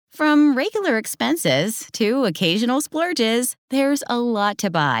From regular expenses to occasional splurges, there's a lot to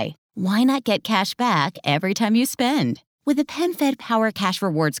buy. Why not get cash back every time you spend? With a PenFed Power Cash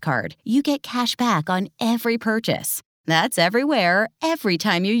Rewards card, you get cash back on every purchase. That's everywhere, every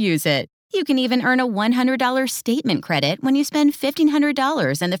time you use it. You can even earn a $100 statement credit when you spend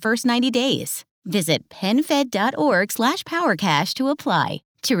 $1,500 in the first 90 days. Visit PenFed.org/PowerCash to apply.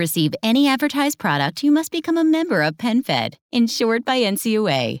 To receive any advertised product, you must become a member of PenFed, insured by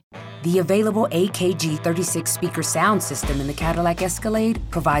NCUA. The available AKG 36 speaker sound system in the Cadillac Escalade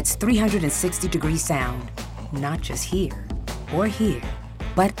provides 360-degree sound. Not just here or here,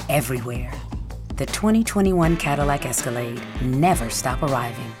 but everywhere. The 2021 Cadillac Escalade. Never stop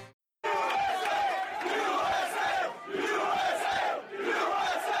arriving.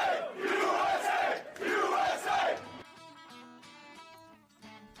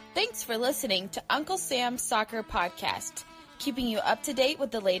 Thanks for listening to Uncle Sam's Soccer Podcast, keeping you up to date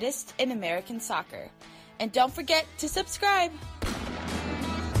with the latest in American soccer. And don't forget to subscribe.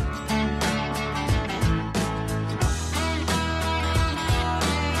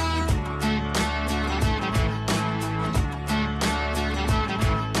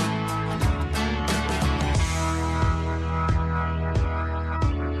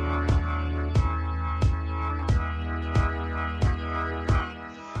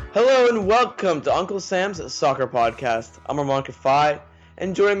 Hello and welcome to Uncle Sam's Soccer Podcast. I'm Armand Kafai,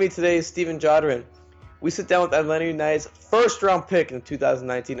 and joining me today is Steven Jodrin. We sit down with Atlanta United's first-round pick in the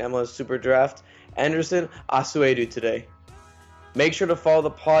 2019 MLS Super Draft, Anderson Asuedu, today. Make sure to follow the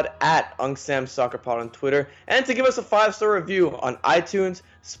pod at Uncle Sam's Soccer Pod on Twitter, and to give us a 5-star review on iTunes,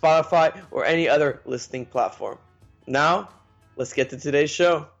 Spotify, or any other listening platform. Now, let's get to today's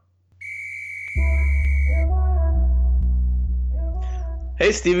show.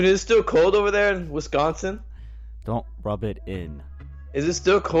 Hey, Steven, is it still cold over there in Wisconsin? Don't rub it in. Is it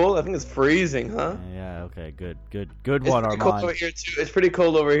still cold? I think it's freezing, huh? Yeah, okay, good one, Armand. Cold over here too. It's pretty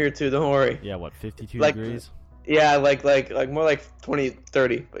cold over here too, don't worry. Yeah, what, 52 degrees? Yeah, like more like 20,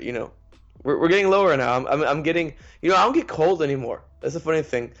 30, but you know, we're getting lower now. I'm getting, I don't get cold anymore. That's the funny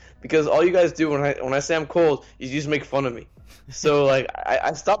thing, because all you guys do when I say I'm cold, you just make fun of me. So like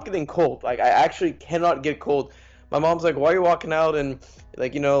I stopped getting cold. Like I actually cannot get cold. My mom's like, "Why are you walking out and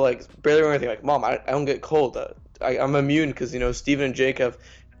like barely wearing anything?" Like, Mom, I don't get cold. I'm immune because Steven and Jake have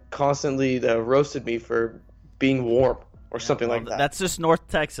constantly roasted me for being warm or something like that. That's just North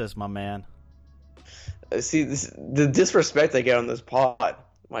Texas, my man. See the disrespect I get on this pod.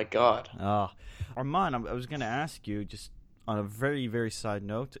 My God. Armand, I was going to ask you, just on a very, very side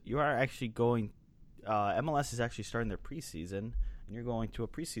note, you are actually going. MLS is actually starting their preseason. You're going to a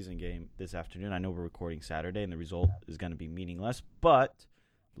preseason game this afternoon. I know we're recording Saturday, and the result is going to be meaningless, but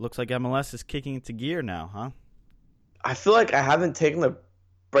it looks like MLS is kicking into gear now, huh? I feel like I haven't taken a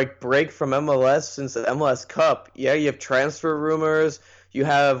break from MLS since the MLS Cup. Yeah, you have transfer rumors, you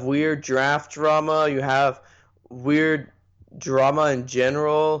have weird draft drama, you have weird drama in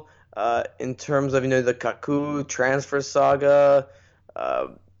general in terms of the Kaku transfer saga.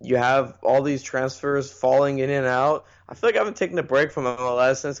 You have all these transfers falling in and out. I feel like I haven't taken a break from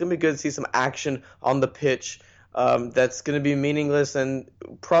MLS, and it's going to be good to see some action on the pitch that's going to be meaningless, and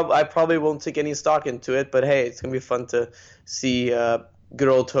I probably won't take any stock into it, but hey, it's going to be fun to see good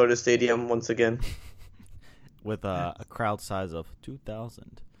old Toyota Stadium once again. With a crowd size of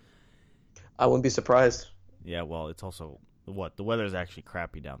 2,000. I wouldn't be surprised. Yeah, well, it's also, the weather's actually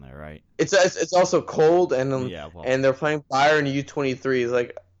crappy down there, right? It's also cold, and and they're playing Bayern U23s.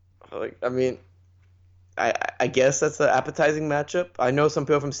 Like I mean, I guess that's an appetizing matchup. I know some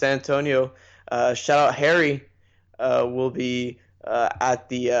people from San Antonio. Shout out Harry, will be at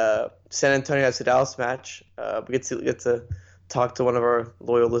the San Antonio FC Dallas match. We get to talk to one of our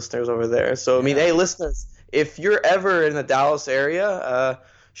loyal listeners over there. So I mean, hey listeners, if you're ever in the Dallas area,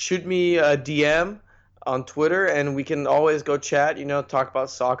 shoot me a DM on Twitter, and we can always go chat. Talk about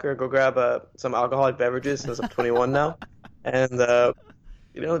soccer. Go grab some alcoholic beverages since I'm 21 now, and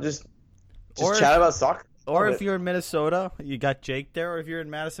just chat about soccer. Or if you're in Minnesota, you got Jake there. Or if you're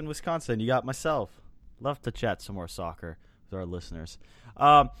in Madison, Wisconsin, you got myself. Love to chat some more soccer with our listeners.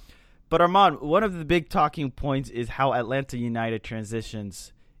 But Armand, one of the big talking points is how Atlanta United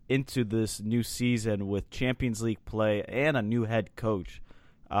transitions into this new season with Champions League play and a new head coach,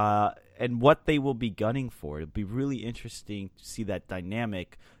 and what they will be gunning for. It'll be really interesting to see that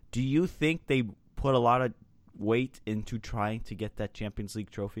dynamic. Do you think they put a lot of weight into trying to get that Champions League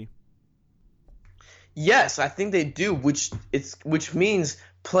trophy? Yes, I think they do, which means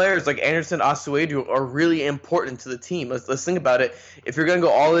players like Anderson Asuedu are really important to the team. Let's think about it. If you're going to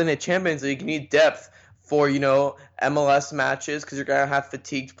go all in at Champions League, you need depth for, MLS matches because you're going to have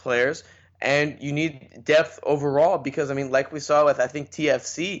fatigued players. And you need depth overall because, like we saw with, I think,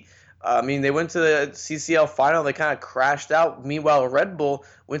 TFC, they went to the CCL final. They kind of crashed out. Meanwhile, Red Bull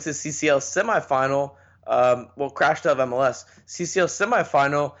went to the CCL semifinal. Crashed out of MLS. CCL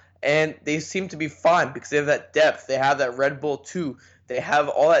semifinal, and they seem to be fine because they have that depth. They have that Red Bull too. They have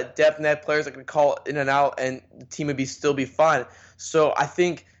all that depth and that players that can call in and out, and the team would still be fine. So I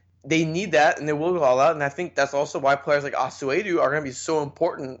think they need that, and they will go all out. And I think that's also why players like Asuedu are going to be so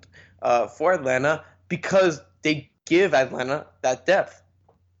important for Atlanta because they give Atlanta that depth.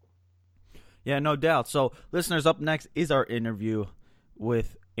 Yeah, no doubt. So, listeners, up next is our interview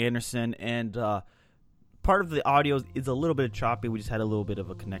with Anderson, and part of the audio is a little bit choppy. We just had a little bit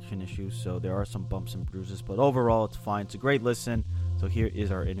of a connection issue, so there are some bumps and bruises, but overall it's fine. It's a great listen. So here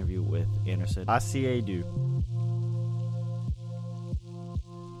is our interview with Anderson Asiedu.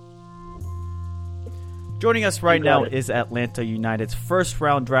 Joining us right now is Atlanta United's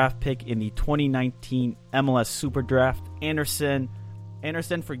first-round draft pick in the 2019 MLS Super Draft, Anderson,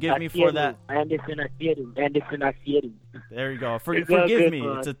 forgive me for that. Anderson Asiedu. There you go. Forgive me.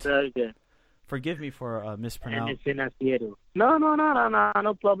 Forgive me for mispronouncing. Anderson Asiedu. No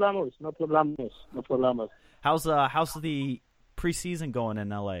problemos. How's the preseason going in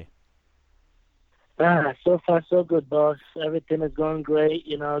LA? So far so good, boss. Everything is going great.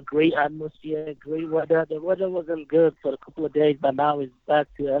 Great atmosphere, great weather. The weather wasn't good for a couple of days, but now it's back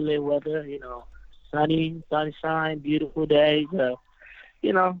to LA weather. Sunny, sunshine, beautiful days.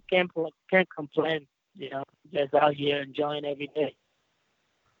 Can't complain. Just out here enjoying every day.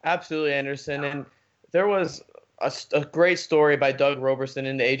 Absolutely, Anderson. And there was a great story by Doug Roberson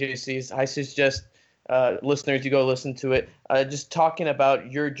in the AJCs. I suggest listeners, you go listen to it. Just talking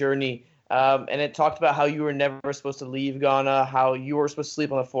about your journey. And it talked about how you were never supposed to leave Ghana, how you were supposed to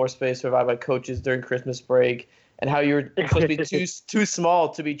sleep on the floor space provided by coaches during Christmas break, and how you were supposed to be too small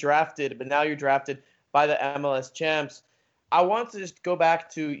to be drafted, but now you're drafted by the MLS champs. I want to just go back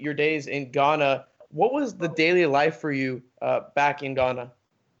to your days in Ghana. What was the daily life for you back in Ghana?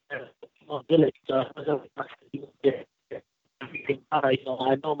 Village. I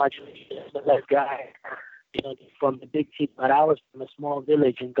know my the last guy, from the big city, but I was from a small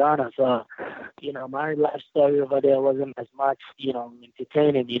village in Ghana. So, my life story over there wasn't as much,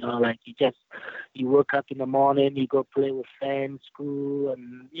 entertaining. You wake up in the morning, you go play with friends, school,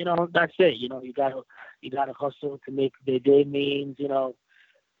 and that's it. You gotta hustle to make the day means.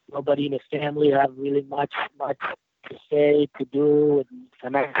 Nobody in the family have really much to say, to do, and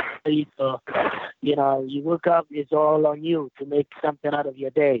financially. So, you wake up, it's all on you to make something out of your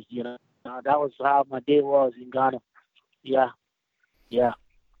day. That was how my day was in Ghana. Yeah.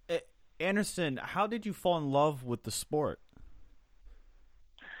 Anderson, how did you fall in love with the sport?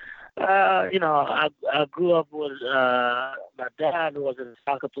 I grew up with my dad was a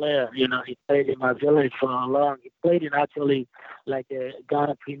soccer player. He played in my village for a long. He played in actually like the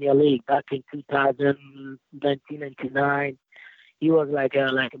Ghana Premier League back in 1999. He was like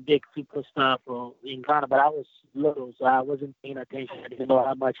a big superstar in Ghana, but I was little, so I wasn't paying attention. I didn't know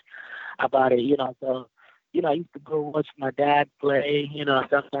how much about it, So, I used to go watch my dad play.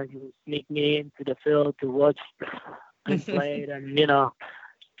 Sometimes he would sneak me into the field to watch him play, and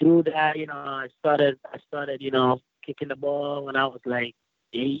through that, I started, kicking the ball when I was like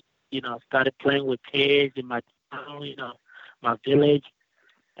 8. Started playing with kids in my town, my village.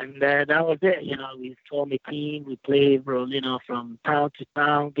 And then that was it. We formed a team. We played, from town to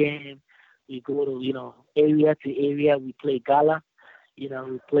town game. We go to, area to area. We play gala. We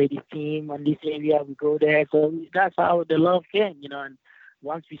play this team on this area. We go there. So that's how the love came, And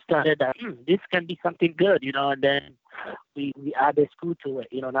once we started that, this can be something good, and then we added school to it.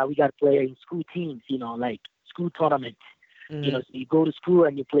 Now we got to play in school teams, like school tournaments. So you go to school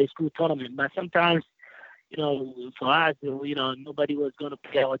and you play school tournament. But sometimes, for us, nobody was going to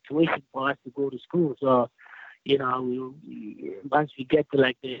pay our tuition for us to go to school. So, once we get to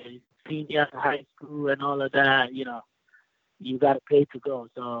like the senior high school and all of that, you got to pay to go.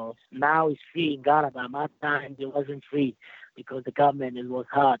 So now it's free in Ghana. But at my time, it wasn't free because the government, it was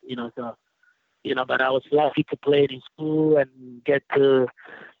hard, So, but I was lucky to play it in school and get to,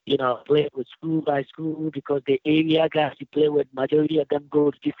 play with school by school because the area guys you play with, majority of them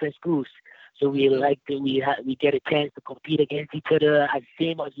go to different schools. So we get a chance to compete against each other as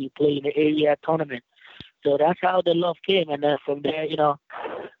same as we play in the area tournament. So that's how the love came, and then from there,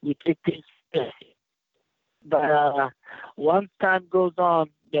 we took things. But once time goes on,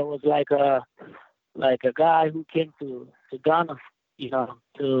 there was like a guy who came to Ghana,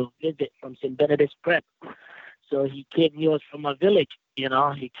 to visit from St. Benedict's Prep. So he was from a village, You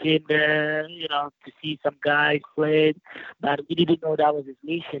know, he came there, you know, to see some guys play, but we didn't know that was his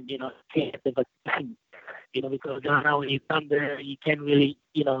mission, you know, to get the vacation, you know, because now when you come there, you can't really,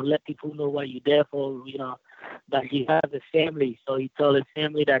 you know, let people know what you're there for, you know, but he has a family, so he told his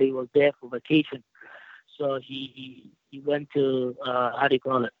family that he was there for vacation. So he went to, how do you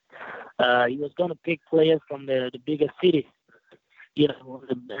call it? He was going to pick players from the bigger cities, you know,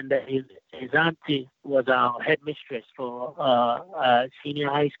 and then his auntie was our headmistress for senior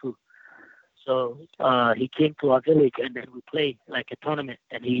high school. So he came to our village, and then we played like a tournament,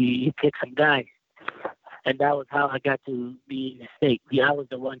 and he picked some guys, and that was how I got to be in the state. Yeah, I was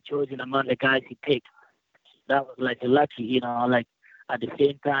the one chosen among the guys he picked. That was like lucky, you know, like at the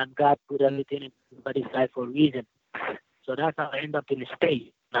same time, God put everything in everybody's life for a reason. So that's how I end up in the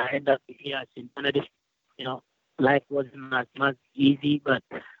state. I end up here in Canada, you know. Life wasn't as much easy, but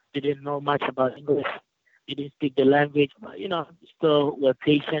didn't know much about English. Didn't speak the language, but you know, still we're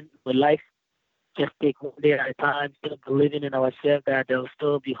patient with life. Just take one day at a time, still believing in ourselves that there'll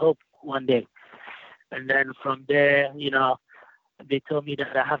still be hope one day. And then from there, you know, they told me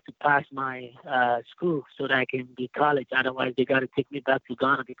that I have to pass my school so that I can be college. Otherwise, they got to take me back to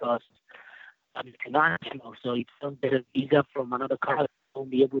Ghana because I'm international. So if you don't get a visa from another college, I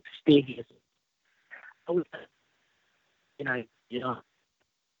won't be able to stay here. So, you know,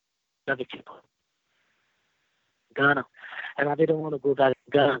 another trip Ghana, and I didn't want to go back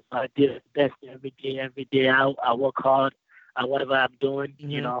to Ghana. So I did the best every day. Every day, I work hard at whatever I'm doing. Mm-hmm.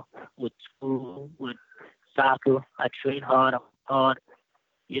 You know, with school, with soccer, I train hard. I'm hard.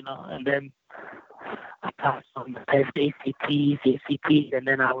 You know, and then I passed on the test, ACTs, and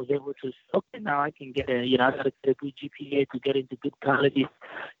then I was able to. Okay, now I can get a. You know, I got to get a good GPA to get into good colleges.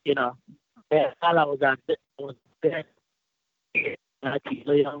 You know, while I was at, I was there.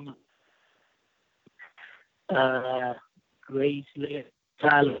 Grace,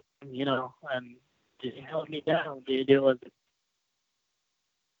 Tyler, you know, and they held me down. There was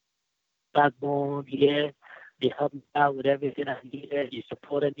backbone here. They helped me out with everything I needed. They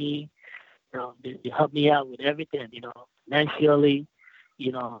supported me. You know, they helped me out with everything. You know, financially.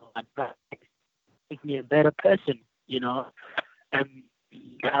 You know, make me a better person. You know, and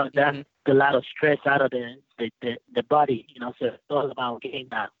that's a lot of stress out of the body. You know, so it's all about getting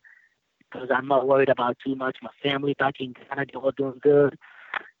that. Because I'm not worried about too much. My family back in Canada, they're all doing good.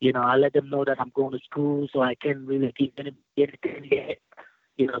 You know, I let them know that I'm going to school, so I can't really keep anything yet.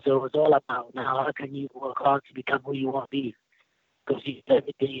 You know, so it's all about now how can you work hard to become who you want to be? Because you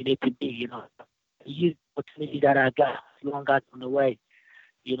everything you need to be, you know. Use the opportunity that I got long got on the way,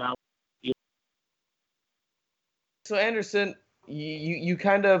 you know. So, Anderson, you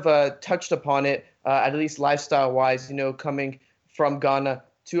kind of touched upon it, at least lifestyle-wise, you know, coming from Ghana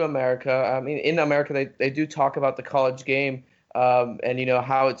to America. I mean, in America, they do talk about the college game and, you know,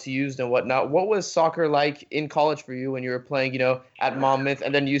 how it's used and whatnot. What was soccer like in college for you when you were playing, you know, at Monmouth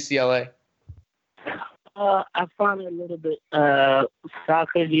and then UCLA? I found it a little bit,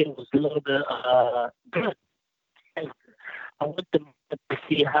 soccer here was a little bit good. I went to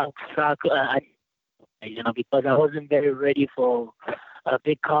see how soccer, you know, because I wasn't very ready for a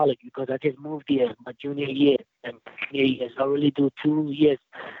big college because I just moved here my junior year and senior year. So I really do 2 years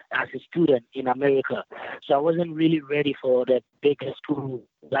as a student in America. So I wasn't really ready for the bigger school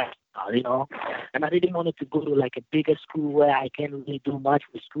lifestyle, you know. And I didn't want to go to like a bigger school where I can't really do much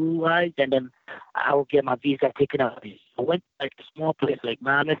with school-wise, and then I will get my visa taken out. I went to like a small place like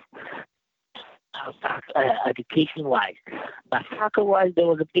Monmouth, education-wise. But soccer-wise, there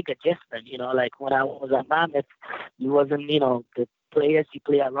was a big adjustment, you know, like when I was at Monmouth, it wasn't, you know, the players you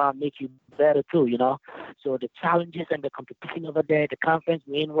play around make you better too, you know. So the challenges and the competition over there, the conference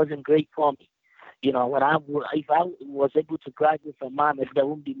win wasn't great for me. You know, if I was able to graduate from Monmouth, there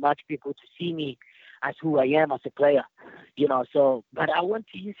wouldn't be much people to see me as who I am as a player. You know, so, but I went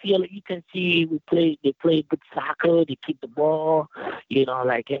to UCLA, you can see they play good soccer, they keep the ball, you know,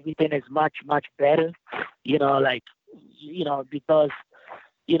 like everything is much, much better, you know, like, you know, because,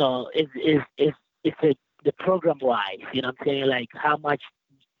 you know, it's the program wise, you know what I'm saying, like how much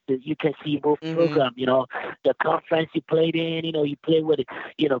you can see both program, you know, the conference you played in, you know, you play with,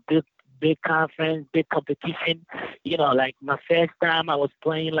 you know, big conference, big competition. You know, like my first time I was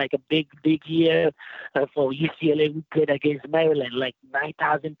playing like a big year for UCLA. We played against Maryland, like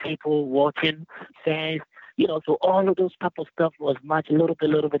 9,000 people watching, fans. You know, so all of those type of stuff was a little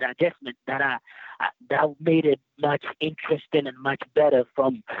bit adjustment that that made it much interesting and much better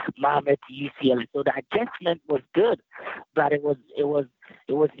from Miami to UCLA. So the adjustment was good, but it was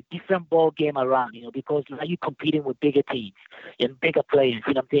a different ball game around, because now you're competing with bigger teams and bigger players.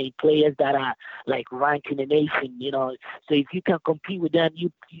 I'm saying, players that are like ranked in the nation. So if you can compete with them,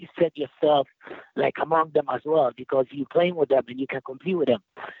 you set yourself like among them as well, because you're playing with them and you can compete with them.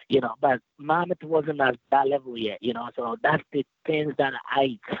 But Miami wasn't at that level yet. So that's the things that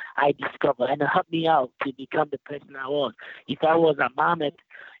I discovered, and it helped me out to become the person I was. If I was at Miami,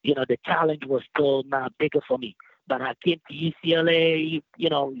 the challenge was still not bigger for me. But I came to UCLA,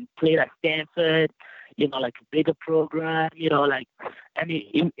 played at Stanford, like a bigger program, and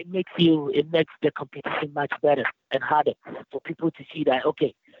it makes the competition much better and harder for people to see that,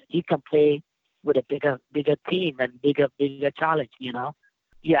 okay, he can play with a bigger team and bigger challenge,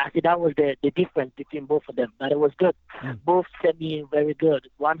 Yeah, I think that was the difference between both of them, but it was good. Both set me very good.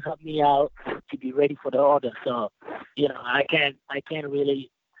 One helped me out to be ready for the other. So, I can't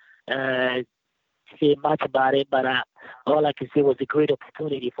really say much about it, but all I can say was a great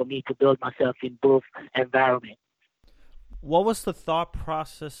opportunity for me to build myself in both environments. What was the thought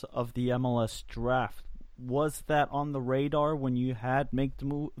process of the MLS draft? Was that on the radar when you had make the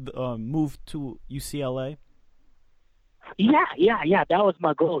move to UCLA? Yeah. That was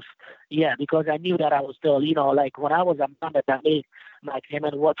my goal. Yeah, because I knew that I was still, like when I was at Monmouth, I made like him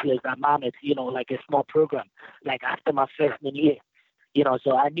and Watchless at Monmouth, like a small program, like after my freshman year.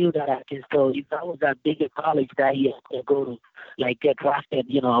 So I knew that I can still, if I was at bigger college that year, I could go to, like, get drafted,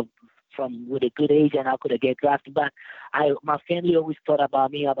 from with a good agent, I could get drafted. But my family always thought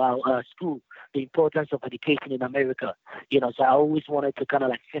about me, about school, the importance of education in America. So I always wanted to kind of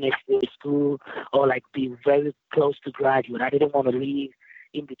like finish the school or like be very close to graduate. I didn't want to leave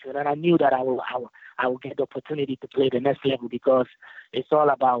in between, and I knew that I will get the opportunity to play the next level, because it's all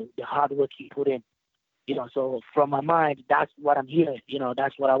about the hard work you put in. So from my mind, that's what I'm hearing.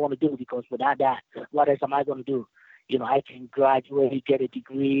 That's what I want to do, because without that, what else am I going to do? I can graduate, get a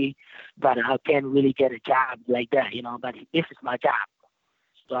degree, but I can't really get a job like that, but this is my job.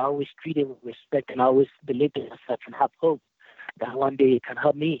 So I always treat it with respect, and I always believe in myself and have hope that one day it can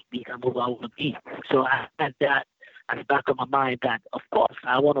help me become who I want to be. So I had that at the back of my mind, that, of course,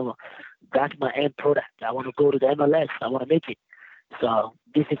 that's my end product. I want to go to the MLS. I want to make it. So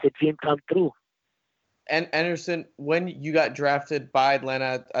this is a dream come true. And Anderson, when you got drafted by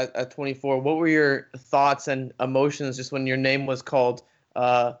Atlanta at 24, what were your thoughts and emotions just when your name was called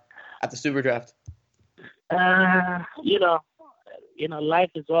at the Super Draft? Life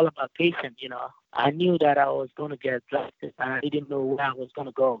is all about patience. I knew that I was going to get drafted, and I didn't know where I was going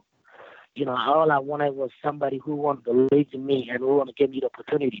to go. All I wanted was somebody who wanted to believe in me and who wanted to give me the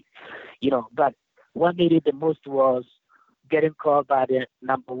opportunity. But what made it the most was getting called by the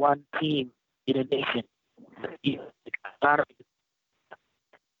number one team in the nation. In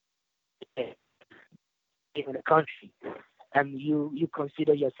the country, and you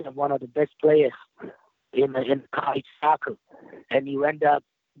consider yourself one of the best players in college soccer, and you end up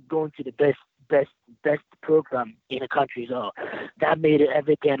going to the best program in the country. So that made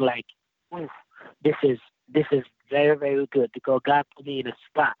everything like, this is very, very good, because God put me in a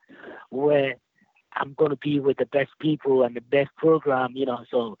spot where I'm going to be with the best people and the best program,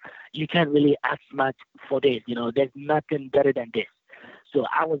 so you can't really ask much for this, there's nothing better than this. So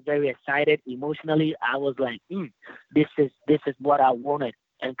I was very excited emotionally. I was like, this is what I wanted,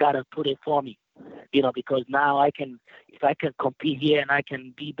 and God has put it for me, because now if I can compete here and I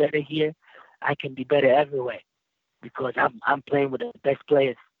can be better here, I can be better everywhere, because I'm playing with the best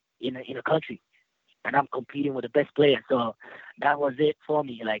players in the country, and I'm competing with the best players. So that was it for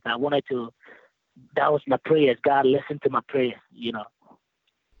me. Like, that was my prayers. God listened to my prayers,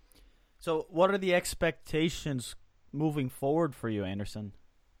 So what are the expectations moving forward for you, Anderson?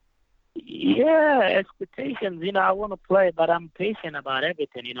 Yeah, expectations. I want to play, but I'm patient about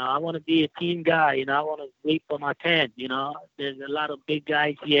everything. I want to be a team guy. I want to wait for my turn. There's a lot of big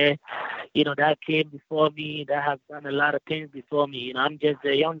guys here, that came before me, that have done a lot of things before me. I'm just a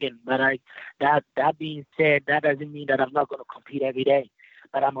youngin', but that being said, that doesn't mean that I'm not going to compete every day.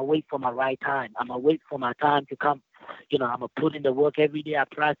 But I'm going to wait for my right time. I'm going to wait for my time to come. I'm going to put in the work every day. I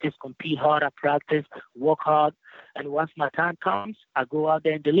practice, compete hard. I practice, work hard. And once my time comes, I go out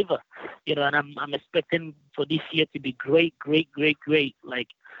there and deliver. And I'm expecting for this year to be great, like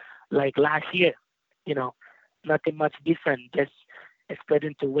last year. Nothing much different. Just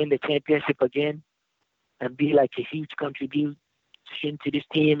expecting to win the championship again and be like a huge contribution to this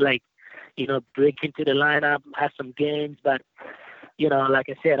team. Like, break into the lineup, have some games, but like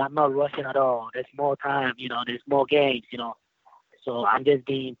I said, I'm not rushing at all. There's more time, there's more games, So I'm just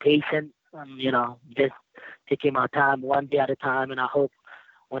being patient Just taking my time one day at a time, and I hope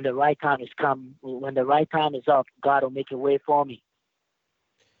when the right time is up, God will make a way for me.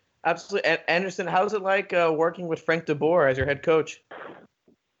 Absolutely. Anderson, how's it like working with Frank DeBoer as your head coach?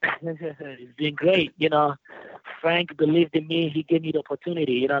 It's been great. Frank believed in me. He gave me the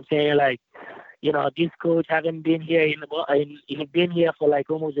opportunity. You know what I'm saying? Like, this coach haven't been here he's been here for like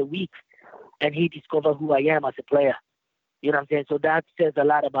almost a week, and he discovered who I am as a player. You know what I'm saying? So that says a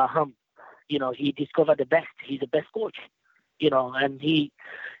lot about him. He discovered the best. He's the best coach. And he's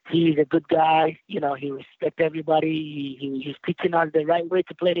a good guy. He respects everybody. He's teaching us the right way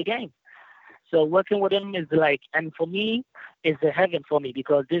to play the game. So working with him is like, and for me, it's a heaven for me,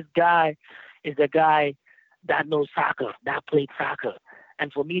 because this guy is a guy that knows soccer, that played soccer.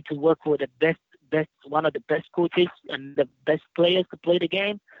 And for me to work with the best, one of the best coaches and the best players to play the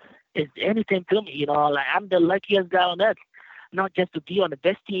game is anything to me. Like, I'm the luckiest guy on earth, not just to be on the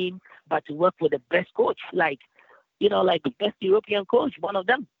best team, but to work with the best coach, like the best European coach, one of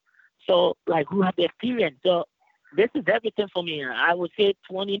them. So, like, who have the experience. So this is everything for me. I would say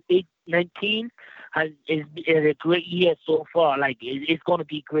 2019 is a great year so far. Like, it's going to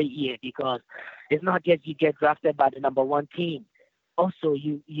be a great year, because it's not just you get drafted by the number one team. Also,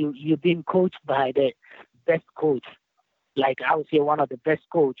 you've been coached by the best coach. Like, I would say one of the best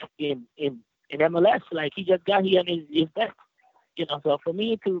coach in MLS. Like, he just got here and is best. So for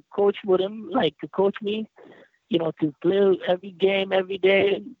me to coach with him, like to coach me, to play every game, every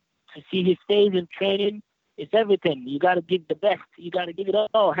day, to see his face in training, it's everything. You got to give the best. You got to give it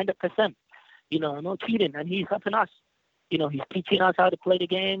all, 100%. No cheating. And he's helping us. He's teaching us how to play the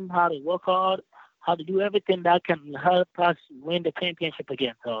game, how to work hard, how to do everything that can help us win the championship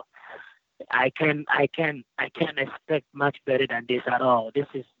again. So I can't expect much better than this at all. This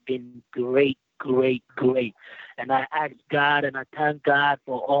has been great. And I ask God and I thank God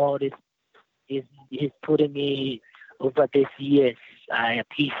for all this. He's putting me over these years. I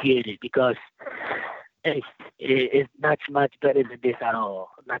appreciate it, because it's not much better than this at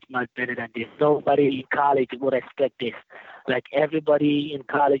all. Not much better than this. Nobody in college would expect this. Like, everybody in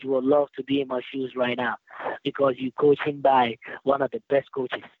college would love to be in my shoes right now, because you're coaching by one of the best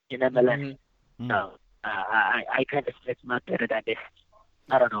coaches in MLS. Mm-hmm. So I can't expect much better than this.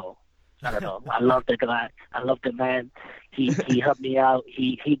 I don't know. I love the guy. I love the man. He helped me out.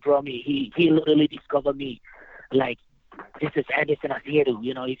 He brought me. He literally discovered me. Like, this is Anderson Asiedu.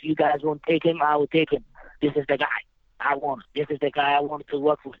 If you guys won't take him, I will take him. This is the guy I want. This is the guy I want to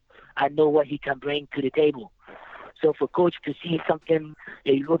work with. I know what he can bring to the table. So for coach to see something,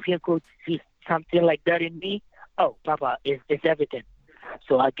 a European coach see something like that in me, oh, Papa, it's everything.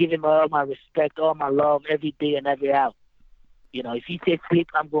 So I give him all my respect, all my love, every day and every hour. If he says sleep,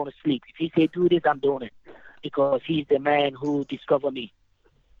 I'm going to sleep. If he says do this, I'm doing it. Because he's the man who discovered me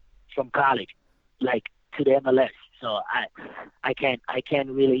from college, like, to the MLS. So I can't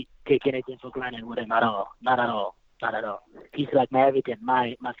really take anything for granted with him at all. Not at all. He's like my everything,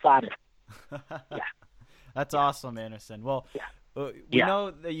 my father. Yeah. That's awesome, Anderson. Well, we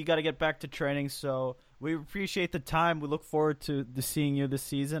know that you got to get back to training, so we appreciate the time. We look forward to seeing you this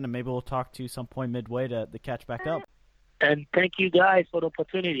season, and maybe we'll talk to you some point midway to catch back up. And thank you guys for the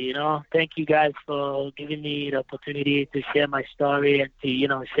opportunity, Thank you guys for giving me the opportunity to share my story and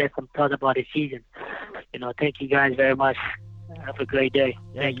to, share some thoughts about the season. Thank you guys very much. Have a great day.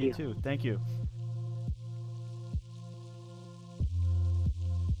 Yeah, thank you too. Thank you.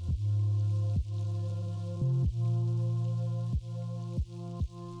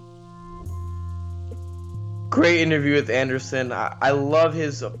 Great interview with Anderson. I love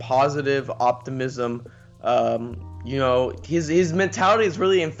his positive optimism. His mentality is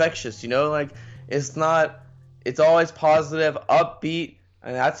really infectious, like it's always positive, upbeat,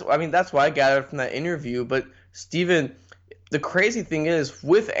 and that's what I gathered from that interview. But Steven, the crazy thing is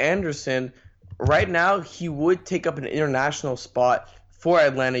with Anderson, right now he would take up an international spot for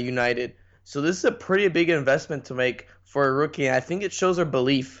Atlanta United. So this is a pretty big investment to make for a rookie, and I think it shows their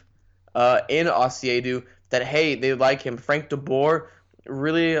belief in Asiedu that, hey, they like him. Frank DeBoer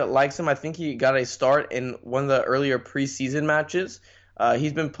really likes him. I think he got a start in one of the earlier preseason matches.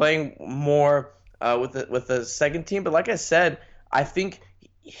 He's been playing more with the second team, but like I said, I think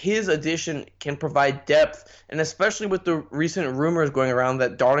his addition can provide depth, and especially with the recent rumors going around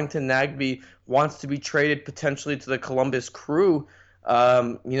that Darlington Nagbe wants to be traded potentially to the Columbus Crew.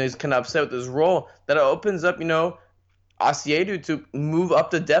 He's kind of upset with his role. That opens up, Asiedu to move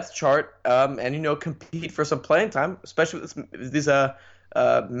up the depth chart and compete for some playing time, especially with this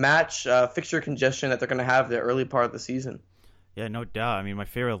match fixture congestion that they're going to have the early part of the season. Yeah, no doubt. I mean, my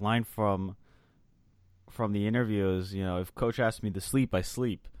favorite line from the interview is, if coach asks me to sleep, I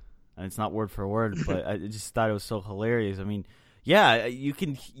sleep. and it's not word for word, but I just thought it was so hilarious. I mean, yeah, you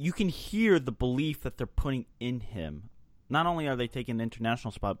can hear the belief that they're putting in him. Not only are they taking an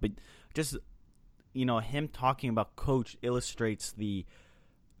international spot, but just him talking about coach illustrates the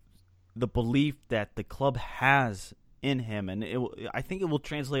belief that the club has in him, and I think it will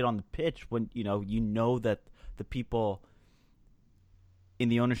translate on the pitch when you know that the people in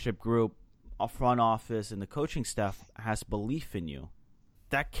the ownership group, front office, and the coaching staff has belief in you.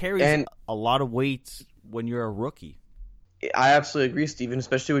 That carries a lot of weight when you're a rookie. I absolutely agree, Steven,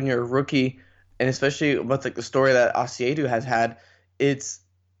 especially when you're a rookie, and especially with the story that Asiedu has had. It's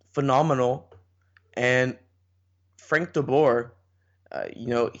phenomenal. And Frank de Boer,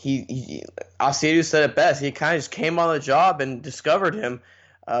 Asiedu said it best. He kind of just came on the job and discovered him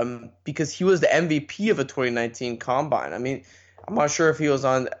because he was the MVP of a 2019 Combine. I mean, I'm not sure if he was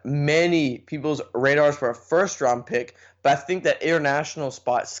on many people's radars for a first-round pick, but I think that international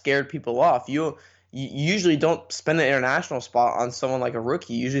spot scared people off. You usually don't spend an international spot on someone like a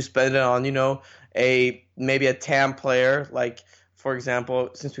rookie. You usually spend it on, maybe a TAM player, like, for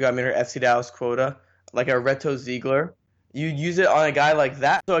example, since we got Mr. FC Dallas quota, like a Reto Ziegler. You use it on a guy like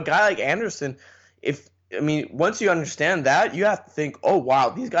that. So a guy like Anderson, once you understand that, you have to think, oh, wow,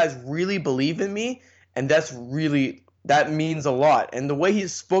 these guys really believe in me, and that means a lot. And the way he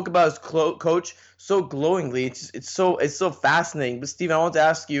spoke about his coach so glowingly, it's so fascinating. But, Steven, I want to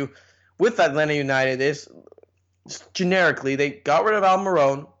ask you, with Atlanta United, generically, they got rid of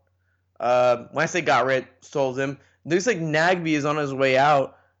Almiron. When I say got rid, sold him. Looks like Nagby is on his way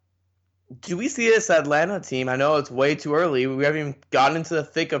out. Do we see this Atlanta team? I know it's way too early. We haven't even gotten into the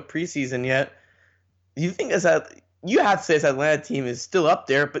thick of preseason yet. Do you think you have to say this Atlanta team is still up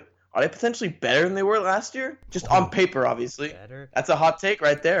there, but are they potentially better than they were last year? Just on paper, obviously. Better? That's a hot take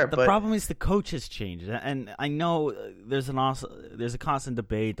right there. The problem is the coach has changed. And I know there's a constant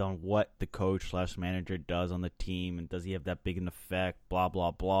debate on what the coach/manager does on the team, and does he have that big an effect, blah,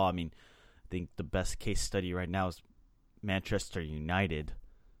 blah, blah. I mean, I think the best case study right now is Manchester United.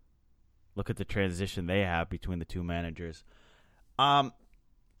 Look at the transition they have between the two managers.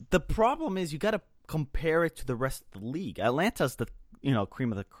 The problem is you got to compare it to the rest of the league. Atlanta's the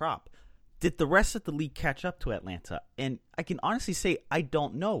cream of the crop. Did the rest of the league catch up to Atlanta? And I can honestly say I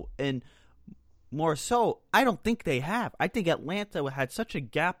don't know. And more so, I don't think they have. I think Atlanta had such a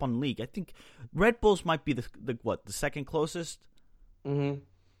gap on league. I think Red Bulls might be the second closest. Mm-hmm.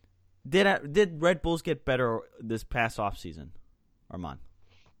 Did Red Bulls get better this past offseason, Arman?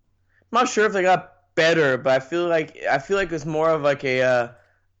 I'm not sure if they got better, but I feel like it's more of like a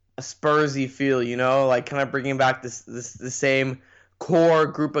Spursy feel, like kind of bringing back the same core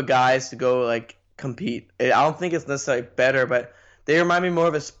group of guys to go like compete. I don't think it's necessarily better, but they remind me more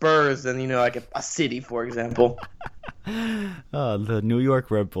of a Spurs than like a City, for example. The New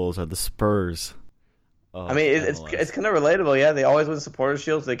York Red Bulls are the Spurs. It's kind of relatable. Yeah, they always win Supporter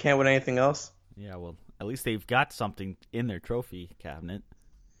Shields. They can't win anything else. Yeah, well, at least they've got something in their trophy cabinet.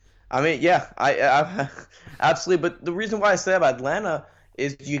 Yeah, I absolutely. But the reason why I say about Atlanta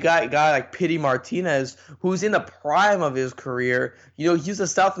is you got a guy like Pity Martinez, who's in the prime of his career. He's a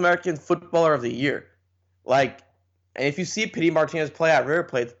South American Footballer of the Year. And if you see Pity Martinez play at River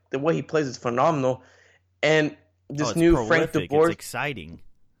Plate, the way he plays is phenomenal. And this new prolific. Frank de Boer, it's exciting.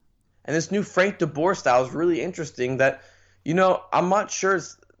 And this new Frank de Boer style is really interesting. That I'm not sure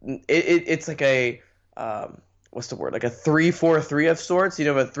it's like a what's the word? Like a 3-4-3 of sorts. A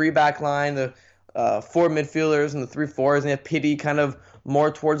 3-back line, the 4 midfielders and the 3 forwards, and you have Pity kind of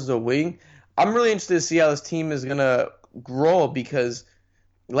more towards the wing. I'm really interested to see how this team is gonna grow because,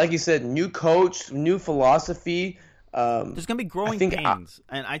 like you said, new coach, new philosophy. There's gonna be growing pains,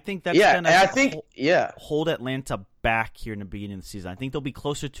 and I think that's gonna hold Atlanta back here in the beginning of the season. I think they'll be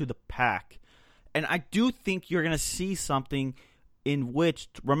closer to the pack, and I do think you're gonna see something in which,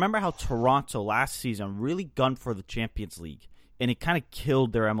 remember how Toronto last season really gunned for the Champions League, and it kind of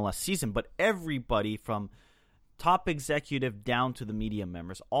killed their MLS season, but everybody from top executive down to the media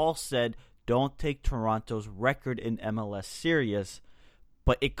members all said, don't take Toronto's record in MLS serious,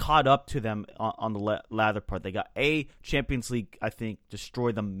 but it caught up to them on the latter part. They got a Champions League, I think,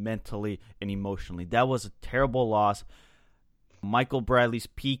 destroyed them mentally and emotionally. That was a terrible loss. Michael Bradley's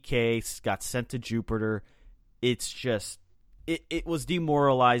PK got sent to Jupiter. It's just, it was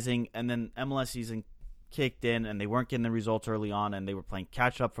demoralizing, and then MLS season kicked in, and they weren't getting the results early on, and they were playing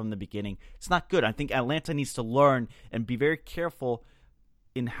catch-up from the beginning. It's not good. I think Atlanta needs to learn and be very careful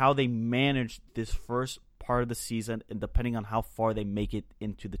in how they manage this first part of the season, and depending on how far they make it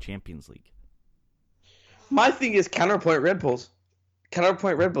into the Champions League. My thing is counterpoint Red Bulls.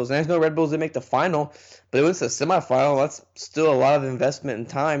 counterpoint Red Bulls. And I know Red Bulls didn't make the final, but it was a semifinal. That's still a lot of investment and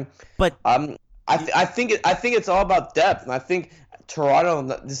time. But I think it's all about depth, and I think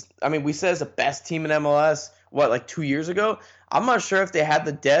Toronto. We said it's the best team in MLS. Like 2 years ago? I'm not sure if they had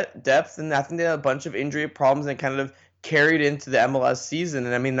the depth, and I think they had a bunch of injury problems and kind of carried into the MLS season.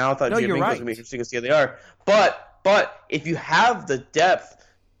 And I mean, now I thought Giovinco's going to be interesting to see how they are. But if you have the depth,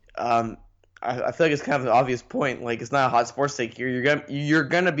 I feel like it's kind of an obvious point. Like, it's not a hot sports take here. You're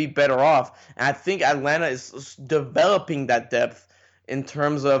gonna be better off. And I think Atlanta is developing that depth in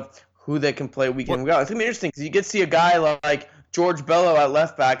terms of who they can play week in and week out. It's gonna be interesting because you get to see a guy like George Bello at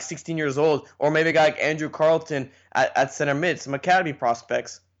left back, 16 years old, or maybe a guy like Andrew Carleton at center mid, some academy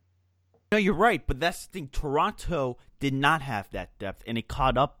prospects. No, you're right, but that's the thing. Toronto did not have that depth, and it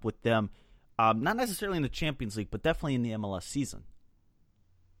caught up with them, not necessarily in the Champions League, but definitely in the MLS season.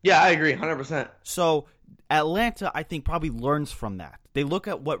 Yeah, I agree, 100%. So Atlanta, I think, probably learns from that. They look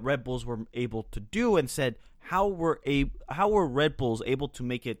at what Red Bulls were able to do and said, how were Red Bulls able to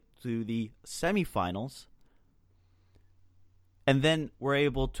make it to the semifinals, and then were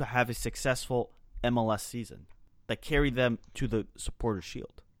able to have a successful MLS season that carried them to the Supporters'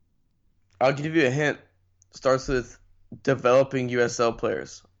 Shield? I'll give you a hint. Starts with developing USL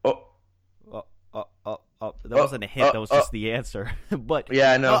players. That wasn't a hint. That was just the answer. But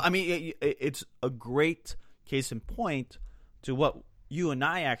yeah, I know. No, I mean, it's a great case in point to what you and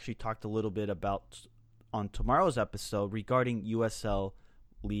I actually talked a little bit about on tomorrow's episode regarding USL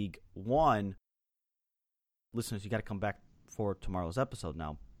League One. Listeners, you got to come back for tomorrow's episode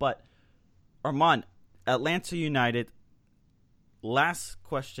now. But Armand, Atlanta United. Last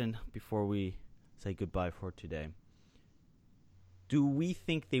question before we say goodbye for today. Do we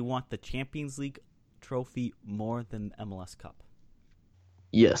think they want the Champions League trophy more than the MLS Cup?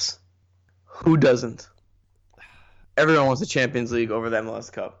 Yes. Who doesn't? Everyone wants the Champions League over the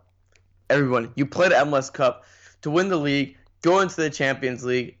MLS Cup. Everyone. You play the MLS Cup to win the league, go into the Champions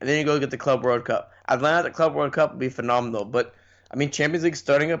League, and then you go get the Club World Cup. Atlanta at the Club World Cup would be phenomenal, but I mean, Champions League's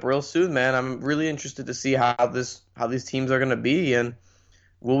starting up real soon, man. I'm really interested to see how these teams are going to be, and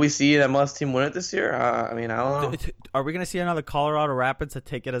will we see an MLS team win it this year? I don't know. Are we going to see another Colorado Rapids that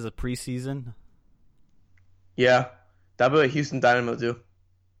take it as a preseason? Yeah, that'll be what Houston Dynamo do.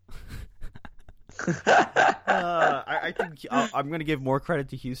 I think I'm going to give more credit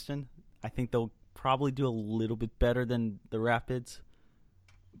to Houston. I think they'll probably do a little bit better than the Rapids.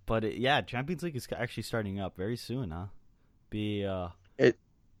 But Champions League is actually starting up very soon, huh? It's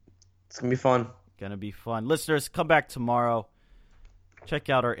gonna be fun. Gonna be fun. Listeners, come back tomorrow. Check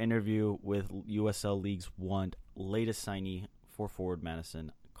out our interview with USL League's One latest signee for Forward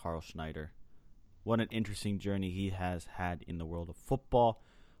Madison, Carl Schneider. What an interesting journey he has had in the world of football.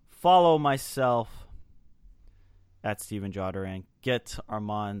 Follow myself at Steven Jodaran. Get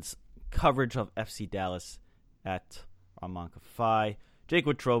Armand's coverage of FC Dallas at Armand Kafai. Jake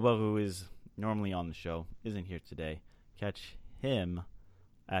Watroba, who is normally on the show, isn't here today. Catch him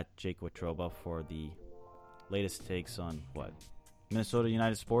at Jake Watroba for the latest takes on Minnesota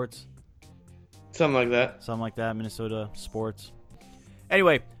United sports? Something like that. Minnesota sports.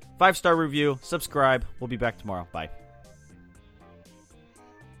 Anyway, 5-star review, subscribe. We'll be back tomorrow. Bye.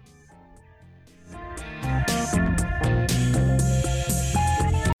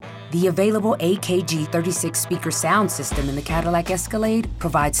 The available AKG 36 speaker sound system in the Cadillac Escalade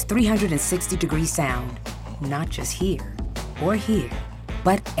provides 360-degree sound. Not just here or here,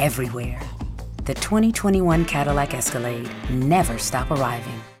 but everywhere. The 2021 Cadillac Escalade. Never stop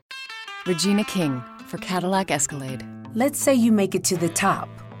arriving. Regina King for Cadillac Escalade. Let's say you make it to the top.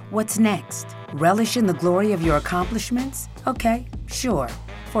 What's next? Relish in the glory of your accomplishments? Okay, sure,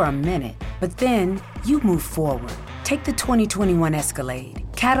 for a minute. But then you move forward. Take the 2021 Escalade.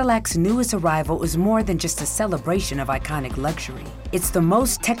 Cadillac's newest arrival is more than just a celebration of iconic luxury. It's the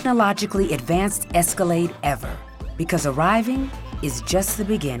most technologically advanced Escalade ever. Because arriving is just the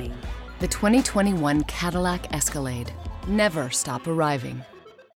beginning. The 2021 Cadillac Escalade. Never stop arriving.